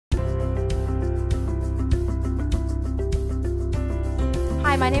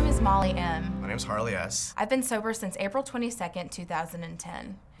my name is Molly M. My name is Harley S. I've been sober since April 22nd,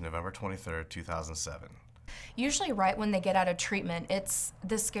 2010. November 23rd, 2007. Usually right when they get out of treatment, it's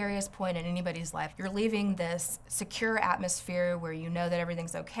the scariest point in anybody's life. You're leaving this secure atmosphere where you know that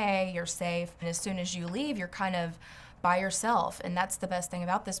everything's okay, you're safe, and as soon as you leave, you're kind of by yourself. And that's the best thing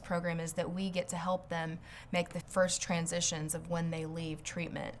about this program, is that we get to help them make the first transitions of when they leave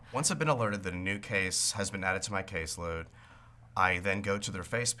treatment. Once I've been alerted that a new case has been added to my caseload, I then go to their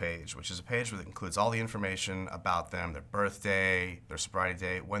face page, which is a page that includes all the information about them, their birthday, their sobriety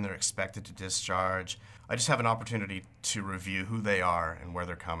date, when they're expected to discharge. I just have an opportunity to review who they are and where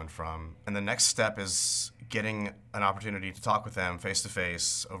they're coming from. And the next step is getting an opportunity to talk with them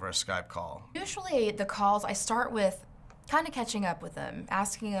face-to-face over a Skype call. Usually the calls, I start with kind of catching up with them,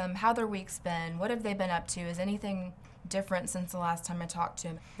 asking them how their week's been, what have they been up to, is anything different since the last time I talked to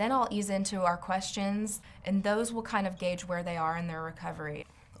them. Then I'll ease into our questions, and those will kind of gauge where they are in their recovery.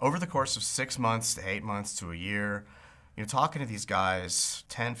 Over the course of 6 months to 8 months to a year, talking to these guys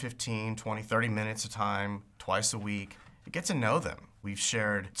 10, 15, 20, 30 minutes a time, twice a week, you get to know them. We've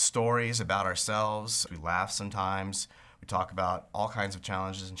shared stories about ourselves, we laugh sometimes, we talk about all kinds of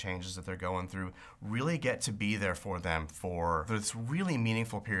challenges and changes that they're going through, really get to be there for them for this really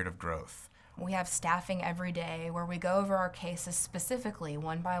meaningful period of growth. We have staffing every day where we go over our cases specifically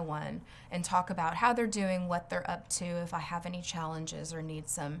one by one and talk about how they're doing, what they're up to, if I have any challenges or need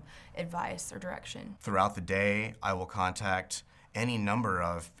some advice or direction. Throughout the day, I will contact any number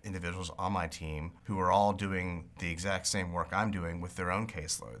of individuals on my team who are all doing the exact same work I'm doing with their own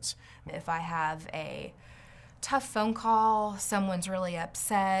caseloads. If I have a tough phone call, someone's really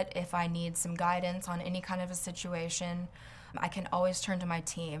upset, if I need some guidance on any kind of a situation, I can always turn to my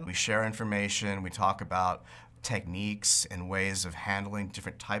team. We share information, we talk about techniques and ways of handling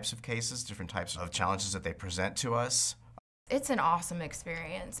different types of cases, different types of challenges that they present to us. It's an awesome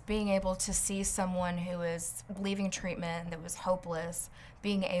experience, being able to see someone who is leaving treatment that was hopeless,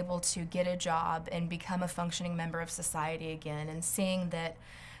 being able to get a job and become a functioning member of society again, and seeing that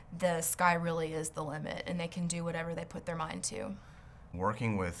the sky really is the limit and they can do whatever they put their mind to.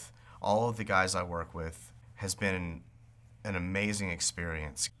 Working with all of the guys I work with has been an amazing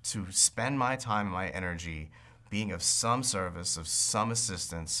experience. To spend my time and my energy being of some service, of some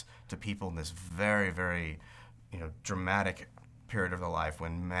assistance to people in this very, very dramatic period of their life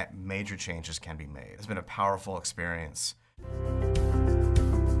when major changes can be made. It's been a powerful experience.